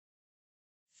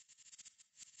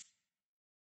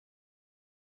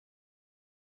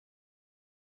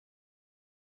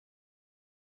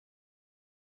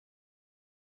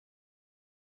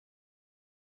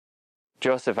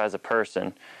Joseph as a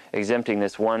person, exempting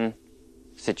this one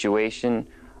situation,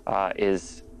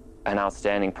 is an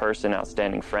outstanding person,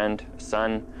 outstanding friend,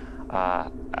 son,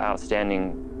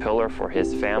 outstanding pillar for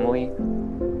his family.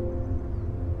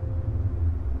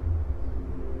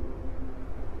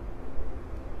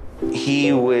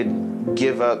 He would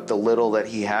give up the little that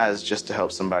he has just to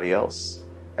help somebody else.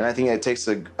 And I think it takes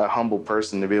a humble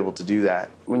person to be able to do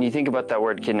that. When you think about that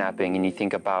word kidnapping and you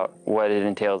think about what it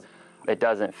entails, it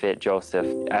doesn't fit Joseph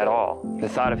at all. The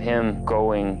thought of him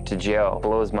going to jail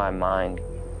blows my mind.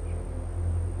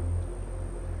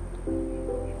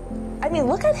 I mean,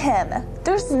 look at him.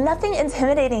 There's nothing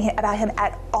intimidating about him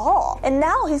at all. And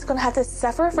now he's going to have to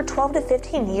suffer for 12 to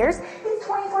 15 years. He's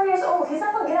 24 years old. He's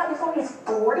not going to get out before he's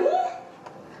 40?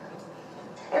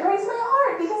 It breaks my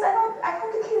heart because I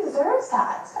don't think he deserves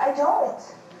that. I don't.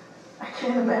 I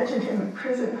can't imagine him in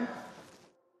prison.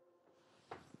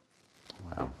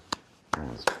 Wow,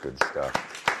 that's good stuff.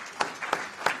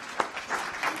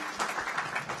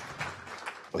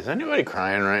 Is anybody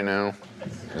crying right now?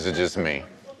 Is it just me?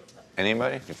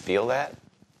 Anybody? You feel that?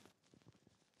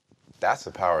 That's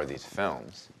the power of these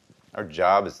films. Our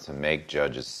job is to make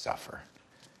judges suffer.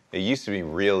 It used to be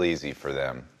real easy for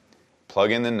them.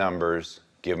 Plug in the numbers,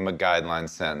 give them a guideline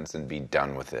sentence, and be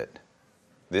done with it.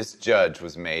 This judge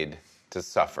was made to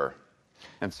suffer.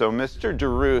 And so Mr.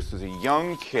 DeRoos was a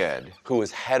young kid who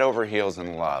was head over heels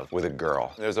in love with a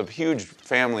girl. There's a huge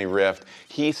family rift.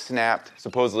 He snapped,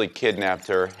 supposedly kidnapped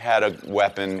her, had a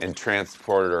weapon, and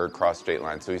transported her across state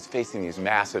lines. So he's facing these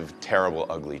massive, terrible,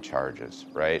 ugly charges,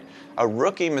 right? A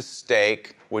rookie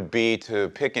mistake would be to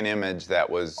pick an image that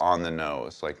was on the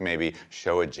nose, like maybe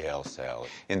show a jail cell.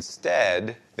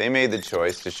 Instead, they made the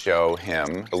choice to show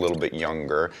him a little bit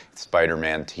younger,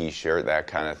 Spider-Man t-shirt, that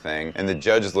kind of thing. And the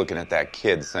judge is looking at that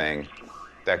kid saying,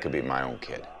 that could be my own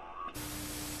kid.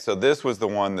 So this was the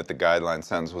one that the guideline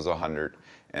sentence was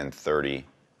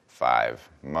 135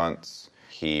 months.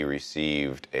 He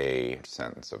received a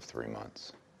sentence of 3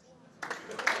 months.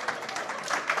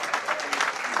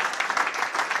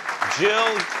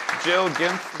 Jill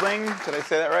Ginsling, did I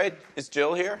say that right? Is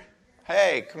Jill here?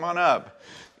 Hey, come on up.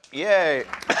 Yay.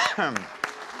 I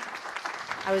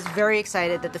was very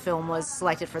excited that the film was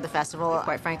selected for the festival.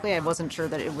 Quite frankly, I wasn't sure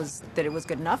that it was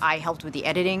good enough. I helped with the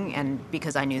editing, and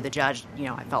because I knew the judge,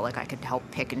 I felt like I could help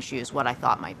pick and choose what I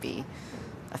thought might be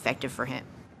effective for him.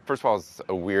 First of all, it's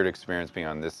a weird experience being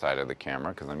on this side of the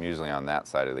camera, because I'm usually on that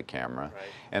side of the camera. Right.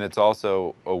 And it's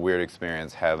also a weird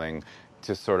experience having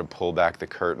to sort of pull back the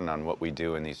curtain on what we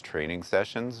do in these training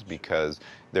sessions, because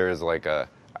there is like I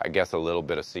guess a little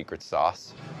bit of secret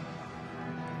sauce.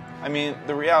 I mean,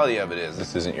 the reality of it is,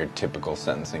 this isn't your typical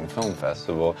sentencing film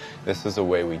festival. This is a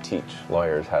way we teach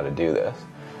lawyers how to do this.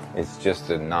 It's just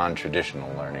a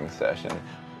non-traditional learning session.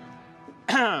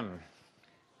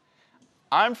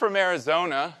 I'm from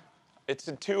Arizona. It's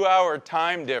a 2-hour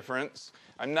time difference.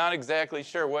 I'm not exactly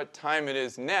sure what time it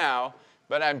is now,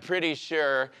 but I'm pretty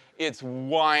sure it's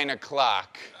wine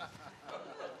o'clock.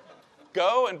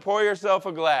 Go and pour yourself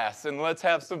a glass, and let's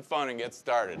have some fun and get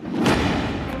started.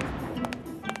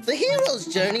 The hero's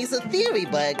journey is a theory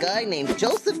by a guy named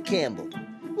Joseph Campbell.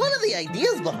 One of the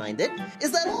ideas behind it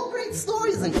is that all great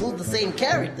stories include the same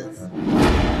characters.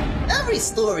 Every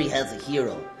story has a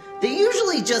hero. They're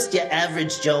usually just your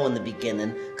average Joe in the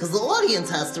beginning, because the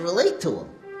audience has to relate to him.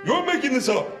 You're making this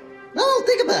up! No,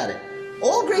 think about it.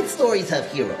 All great stories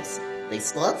have heroes. They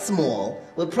start small,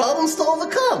 with problems to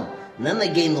overcome, and then they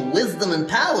gain the wisdom and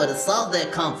power to solve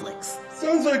their conflicts.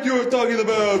 Sounds like you're talking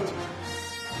about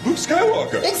Luke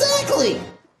Skywalker. Exactly!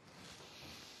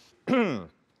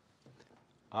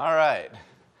 All right.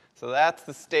 So that's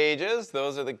the stages.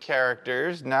 Those are the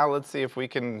characters. Now let's see if we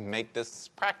can make this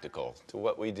practical to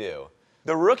what we do.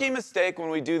 The rookie mistake when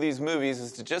we do these movies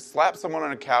is to just slap someone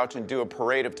on a couch and do a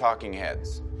parade of talking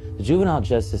heads. The juvenile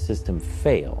justice system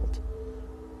failed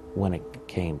when it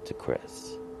came to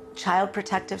Chris. Child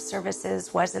Protective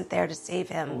Services wasn't there to save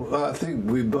him. Well, I think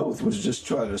we both was just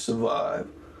trying to survive.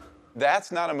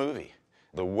 That's not a movie.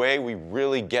 The way we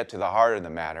really get to the heart of the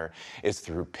matter is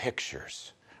through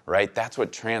pictures, right? That's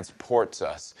what transports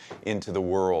us into the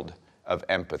world of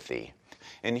empathy.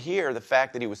 And here, the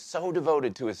fact that he was so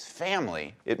devoted to his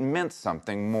family, it meant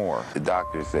something more. The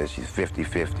doctor says she's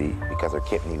 50-50 because her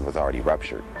kidney was already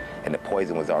ruptured and the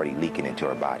poison was already leaking into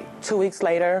her body. 2 weeks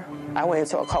later, I went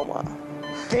into a coma.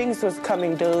 Things was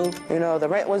coming due. The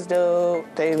rent was due.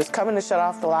 They was coming to shut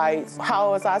off the lights.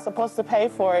 How was I supposed to pay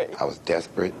for it? I was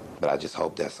desperate, but I just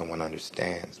hope that someone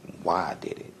understands why I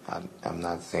did it. I'm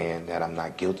not saying that I'm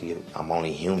not guilty. I'm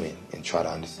only human, and try to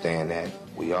understand that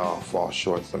we all fall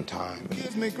short sometimes.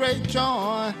 Gives me great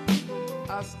joy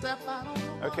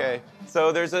Okay,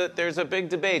 so there's a big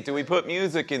debate. Do we put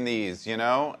music in these, you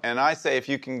know? And I say if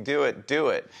you can do it, do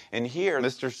it. And here,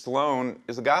 Mr. Sloan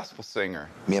is a gospel singer.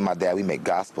 Me and my dad, we make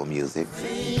gospel music.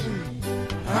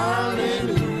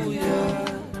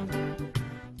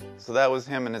 So that was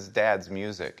him and his dad's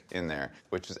music in there,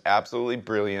 which was absolutely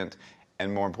brilliant,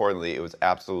 and more importantly, it was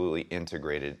absolutely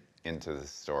integrated into the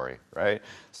story, right?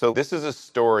 So this is a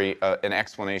story, an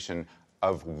explanation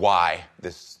of why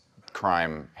this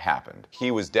crime happened.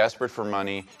 He was desperate for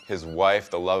money. His wife,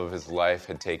 the love of his life,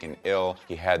 had taken ill.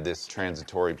 He had this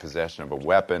transitory possession of a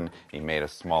weapon. He made a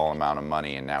small amount of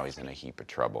money, and now he's in a heap of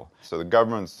trouble. So the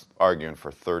government's arguing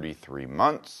for 33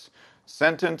 months.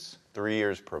 Sentence, 3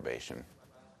 years probation.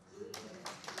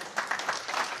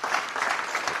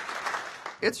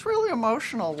 It's really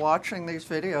emotional watching these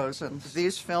videos, and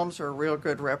these films are a real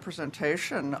good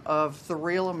representation of the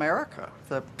real America.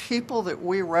 The people that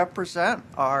we represent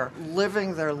are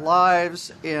living their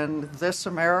lives in this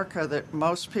America that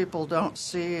most people don't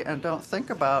see and don't think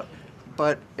about,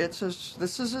 but this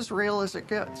is as real as it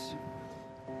gets.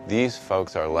 These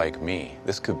folks are like me.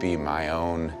 This could be my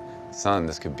own son,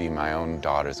 this could be my own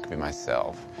daughter, this could be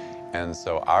myself. And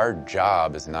so our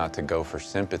job is not to go for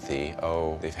sympathy.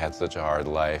 Oh, they've had such a hard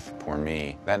life, poor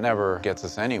me. That never gets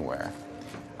us anywhere.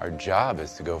 Our job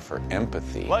is to go for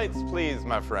empathy. Lights, please,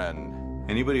 my friend.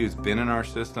 Anybody who's been in our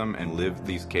system and lived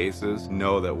these cases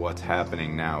know that what's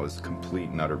happening now is complete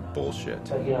and utter bullshit.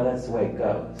 But you know, that's the way it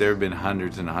goes. There have been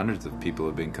hundreds and hundreds of people who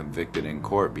have been convicted in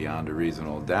court beyond a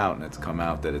reasonable doubt, and it's come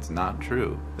out that it's not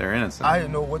true. They're innocent. I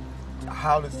didn't know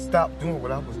how to stop doing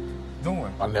what I was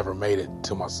doing. I never made it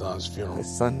to my son's funeral.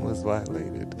 His son was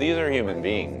violated. These are human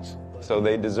beings, so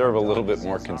they deserve a little bit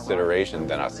more consideration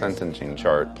than a sentencing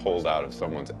chart pulled out of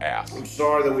someone's ass. I'm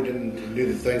sorry that we didn't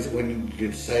do the things that we needed to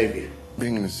do to save you.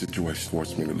 Being in this situation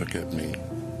forced me to look at me.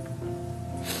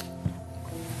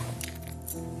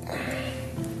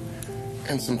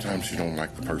 And sometimes you don't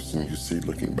like the person you see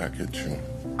looking back at you.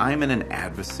 I'm in an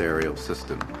adversarial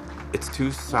system. It's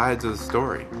two sides of the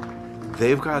story.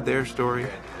 They've got their story,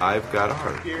 I've got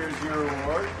ours. Here's your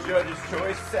award, Judge's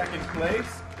Choice, second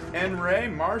place, Enray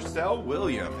Marcel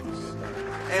Williams.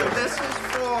 And this is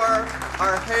for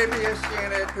our habeas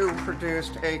unit who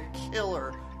produced a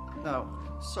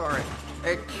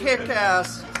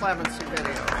kick-ass clemency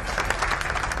video.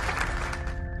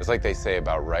 It's like they say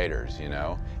about writers, you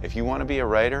know? If you want to be a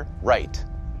writer, write.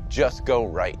 Just go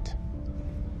write.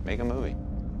 Make a movie.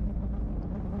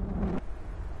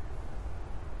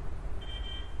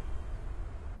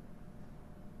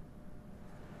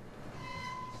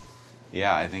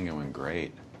 Yeah, I think it went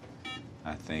great.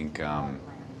 I think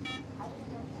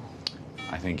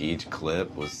each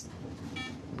clip was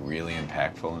really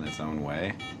impactful in its own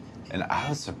way. And I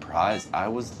was surprised. I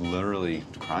was literally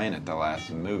crying at the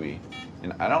last movie.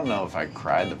 And I don't know if I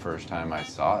cried the first time I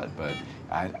saw it, but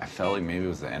I felt like maybe it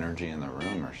was the energy in the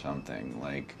room or something.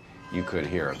 Like, you could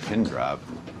hear a pin drop.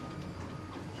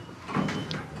 I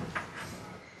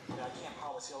can't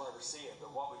promise he'll ever see it,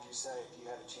 but what would you say if you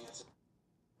had a chance?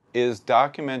 Is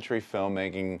documentary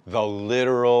filmmaking the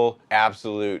literal,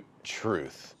 absolute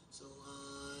truth?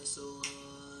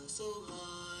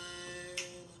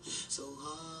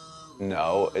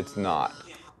 No, it's not.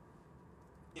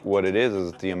 What it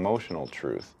is the emotional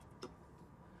truth.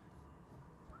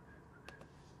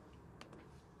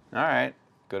 All right,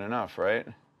 good enough, right?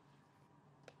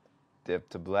 Dip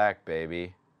to black,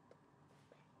 baby.